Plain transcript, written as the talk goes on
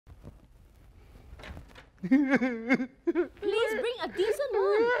Please bring a decent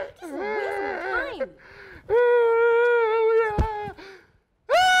one. This is a waste of time.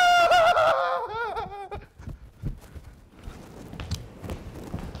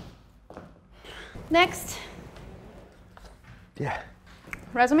 Next. Yeah.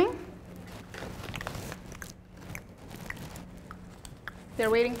 Resume?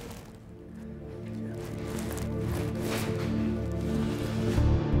 They're waiting.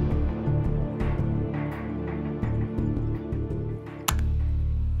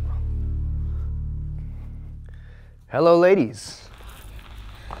 Hello, ladies.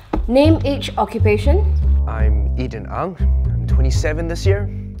 Name, age, occupation? I'm Eden Ang. I'm 27 this year,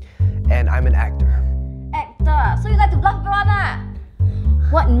 and I'm an actor. Actor? So you like to bluff people, ah?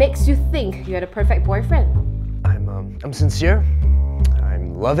 What makes you think you're the perfect boyfriend? I'm sincere,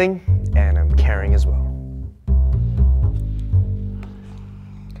 I'm loving, and I'm caring as well.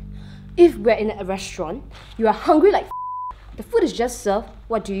 If we're in a restaurant, you are hungry like the food is just served,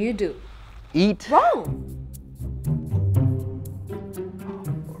 what do you do? Eat? Wrong!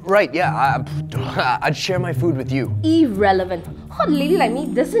 Right, yeah, I'd share my food with you. Irrelevant. Hot lady like me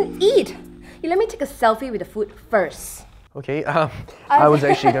doesn't eat. You let me take a selfie with the food first. Okay, I was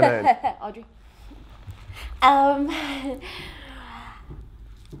actually gonna... Audrey. Am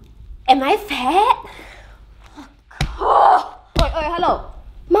I fat? Oh, hello.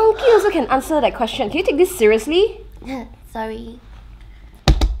 Monkey also can answer that question. Can you take this seriously? Sorry.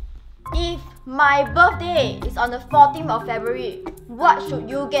 If my birthday is on the 14th of February, what should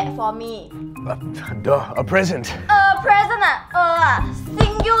you get for me? A present. A present?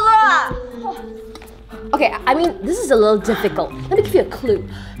 Singular? Okay, I mean, this is a little difficult. Let me give you a clue.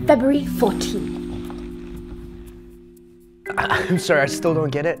 February 14th. I'm sorry, I still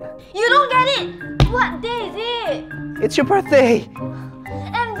don't get it. You don't get it? What day is it? It's your birthday!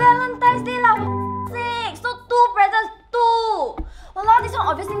 And Valentine's Day lah, for sake! So 2 presents, 2! Walao, this one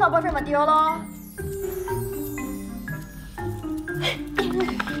obviously not boyfriend material lor.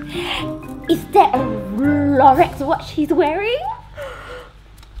 Is that a Lorex watch he's wearing?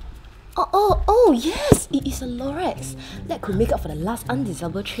 Oh, yes, it is a Lorex. That could make up for the last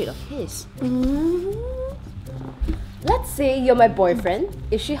undesirable trait of his. Let's say you're my boyfriend.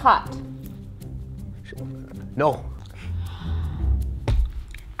 Is she hot? No.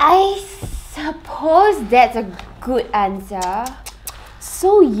 I suppose that's a good answer.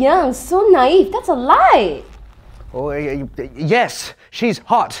 So young, so naive, that's a lie. Oh, yes, she's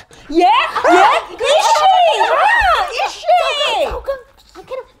hot. Yeah? Yeah? Is she? Is she?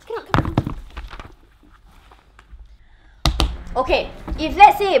 Okay, if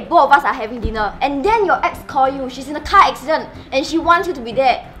let's say both of us are having dinner and then your ex call you, she's in a car accident and she wants you to be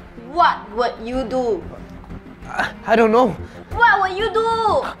there, what would you do? I don't know. What would you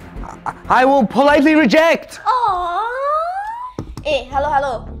do? I will politely reject. Aww. Hey,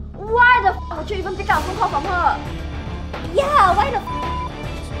 hello. Why the f would you even pick up a phone call from her? Yeah, why the f?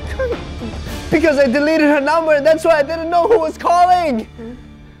 Because I deleted her number and that's why I didn't know who was calling.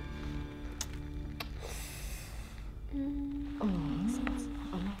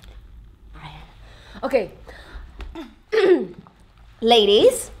 Okay.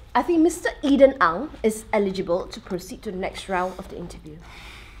 Ladies, I think Mr. Eden Ang is eligible to proceed to the next round of the interview.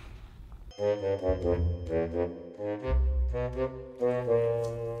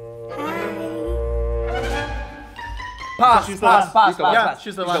 Pass. She's the one. She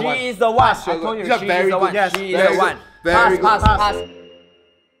is the one. I told you, she is the one. She is the one. Pass.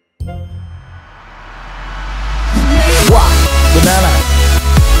 Banana.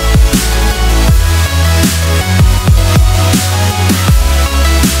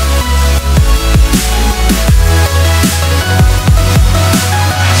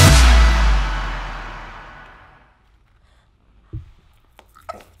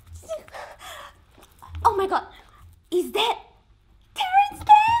 Oh my god, is that Terrence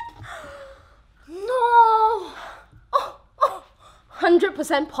dead? No.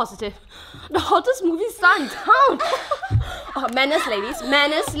 100% positive. The hottest movie star in town. Manners, ladies.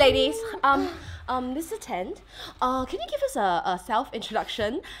 Mr. Tent, can you give us a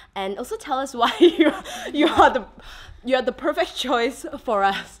self-introduction and also tell us why you are the perfect choice for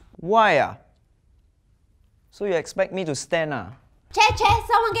us? Why? So you expect me to stand? Chair,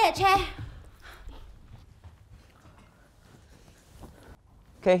 someone get a chair.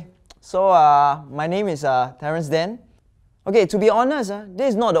 Okay, so my name is Terrence Den. Okay, to be honest, this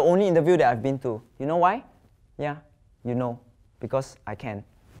is not the only interview that I've been to. You know why? Yeah, you know, because I can.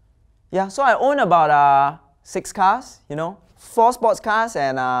 Yeah, so I own about 6 cars, 4 sports cars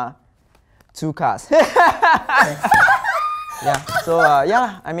and 2 cars. Yeah. So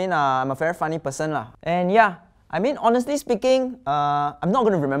yeah, I mean, I'm a very funny person lah. And yeah, I mean, honestly speaking, I'm not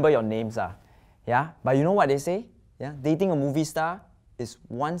gonna remember your names yeah. But you know what they say? Yeah, dating a movie star is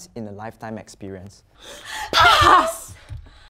once in a lifetime experience. Pass!